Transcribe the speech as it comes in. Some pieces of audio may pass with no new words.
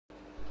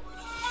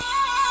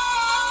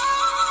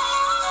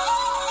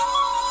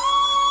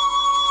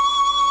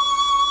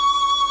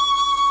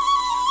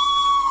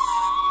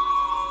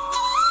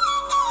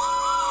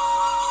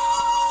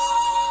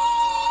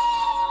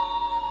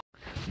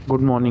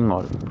Good morning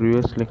all.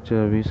 Previous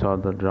lecture we saw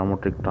the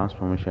geometric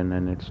transformation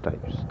and its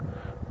types.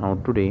 Now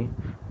today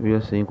we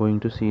are going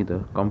to see the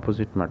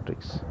composite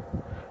matrix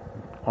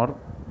or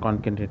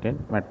concatenated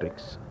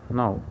matrix.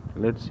 Now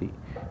let's see.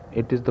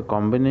 It is the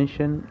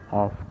combination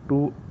of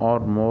two or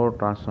more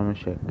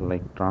transformation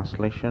like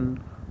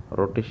translation,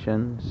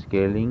 rotation,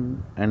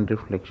 scaling and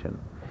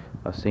reflection.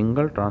 A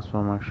single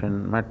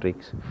transformation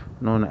matrix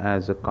known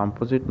as a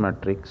composite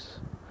matrix.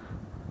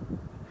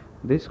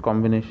 This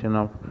combination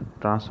of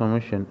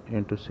transformation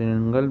into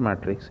single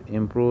matrix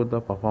improves the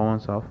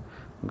performance of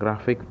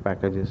graphic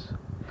packages.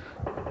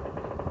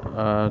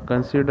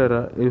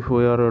 Consider if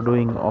we are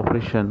doing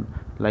operation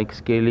like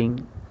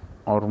scaling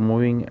or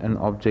moving an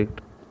object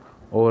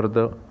over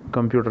the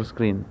computer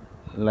screen,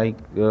 like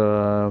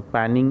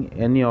panning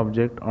any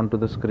object onto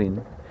the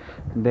screen,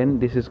 then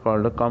this is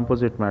called a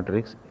composite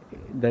matrix.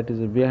 That is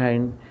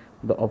behind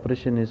the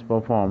operation is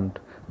performed,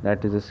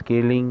 that is a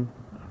scaling,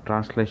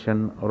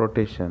 translation,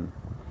 rotation.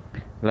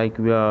 Like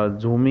we are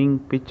zooming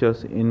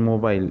pictures in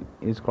mobile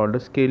is called a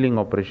scaling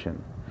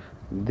operation.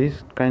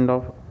 This kind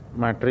of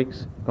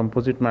matrix,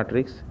 composite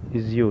matrix,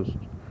 is used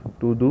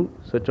to do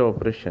such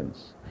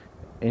operations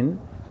in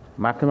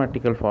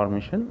mathematical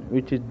formation,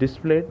 which is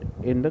displayed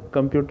in the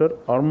computer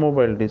or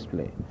mobile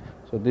display.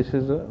 So this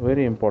is a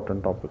very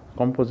important topic,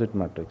 composite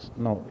matrix.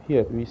 Now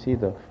here we see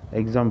the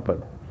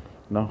example.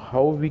 Now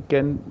how we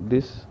can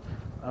this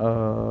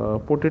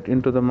put it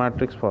into the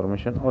matrix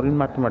formation or in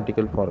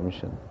mathematical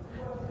formation.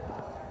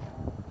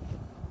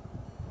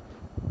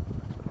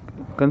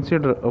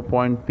 Consider a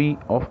point P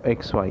of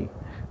xy.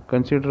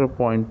 Consider a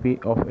point P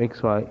of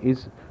xy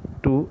is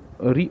to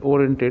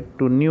reorient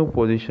to new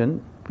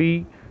position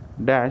P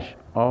dash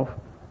of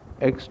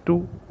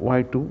x2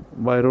 y2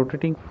 by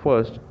rotating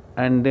first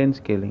and then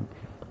scaling.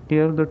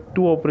 Here the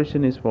two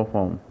operation is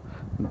performed,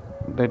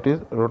 that is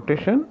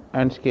rotation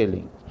and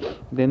scaling.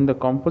 Then the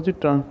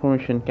composite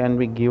transformation can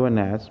be given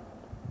as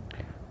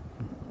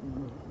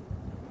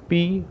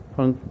P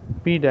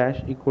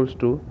dash equals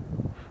to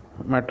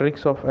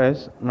matrix of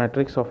S,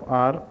 matrix of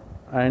R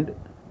and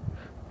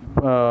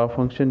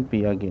function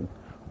P again,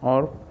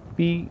 or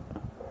P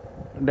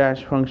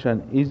dash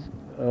function is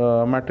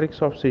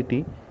matrix of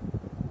Ct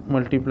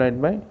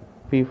multiplied by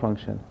P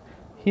function.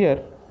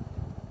 Here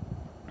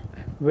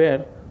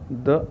where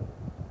the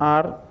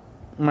R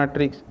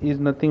matrix is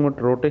nothing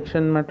but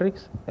rotation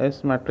matrix,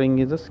 S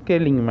matrix is a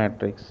scaling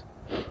matrix,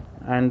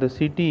 and the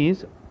Ct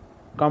is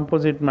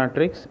composite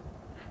matrix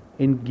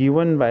in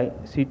given by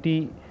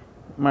Ct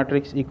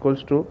matrix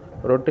equals to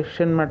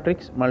rotation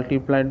matrix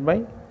multiplied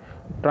by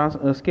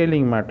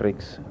scaling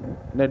matrix,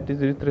 that is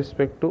with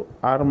respect to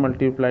R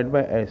multiplied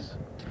by S.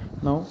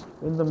 Now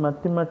in the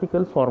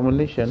mathematical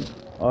formulation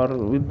or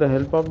with the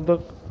help of the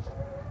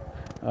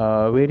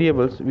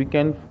variables, we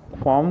can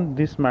form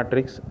this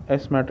matrix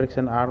S matrix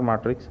and R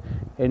matrix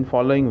in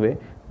following way,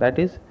 that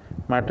is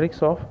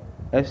matrix of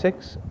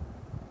Sx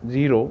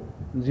 0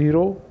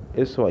 0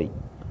 Sy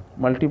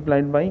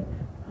multiplied by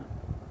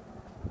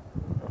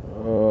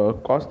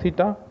cos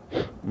theta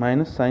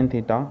minus sin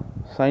theta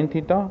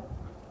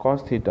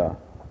cos theta.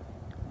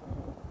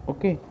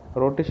 Okay,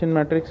 rotation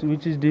matrix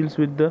which is deals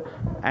with the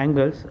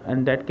angles,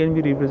 and that can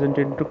be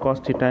represented into cos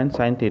theta and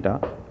sin theta,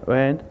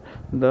 when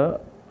the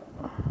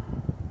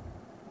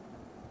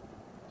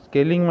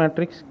scaling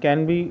matrix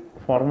can be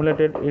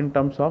formulated in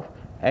terms of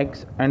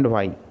x and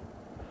y.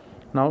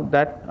 Now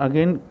that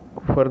again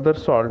further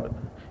solved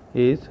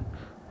is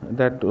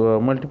that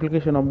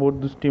multiplication of both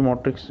these two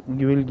matrix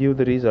will give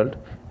the result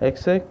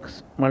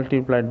xx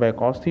multiplied by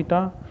cos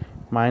theta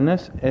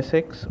minus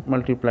sx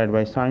multiplied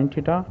by sin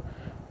theta,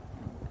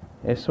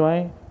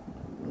 sy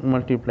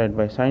multiplied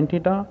by sin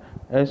theta,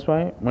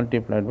 sy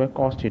multiplied by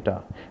cos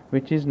theta,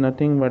 which is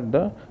nothing but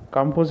the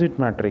composite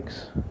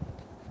matrix.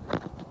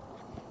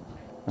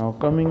 Now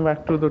coming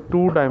back to the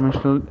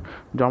two-dimensional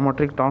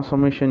geometric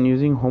transformation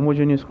using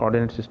homogeneous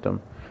coordinate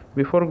system.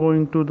 Before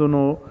going to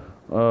the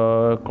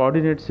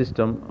coordinate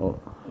system,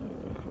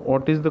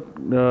 what is the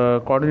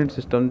coordinate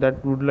system,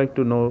 that would like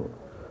to know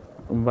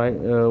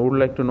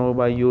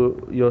by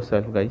you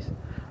yourself, guys.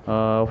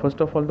 First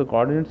of all, the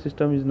coordinate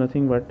system is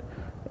nothing but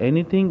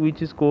anything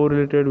which is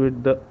correlated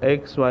with the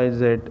x, y,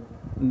 z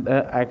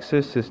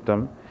axis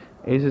system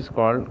is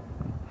called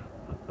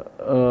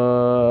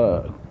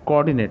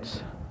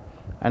coordinates.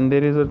 And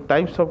there is a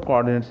types of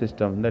coordinate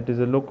system, that is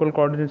a local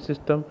coordinate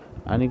system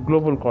and a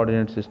global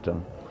coordinate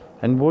system,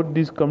 and both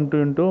these come to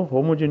into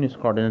homogeneous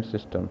coordinate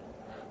system.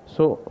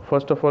 So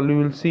first of all, you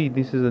will see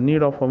this is a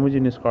need of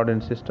homogeneous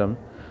coordinate system.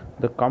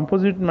 The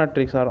composite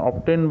matrix are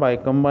obtained by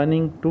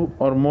combining two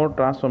or more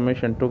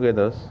transformation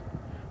together.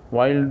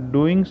 While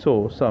doing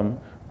so, some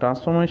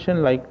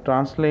transformation like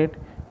translate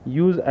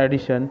use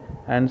addition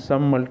and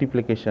some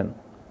multiplication.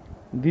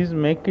 These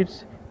make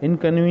it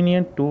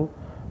inconvenient to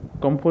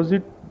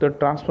composite the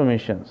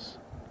transformations.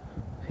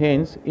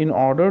 Hence, in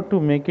order to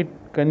make it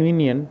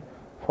convenient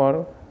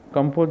for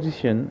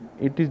composition,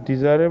 it is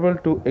desirable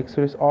to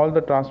express all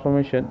the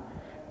transformation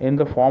in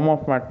the form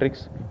of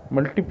matrix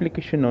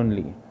multiplication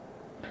only.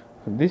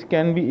 This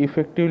can be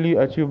effectively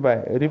achieved by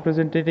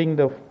representing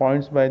the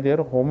points by their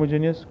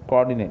homogeneous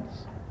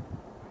coordinates.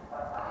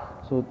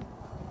 So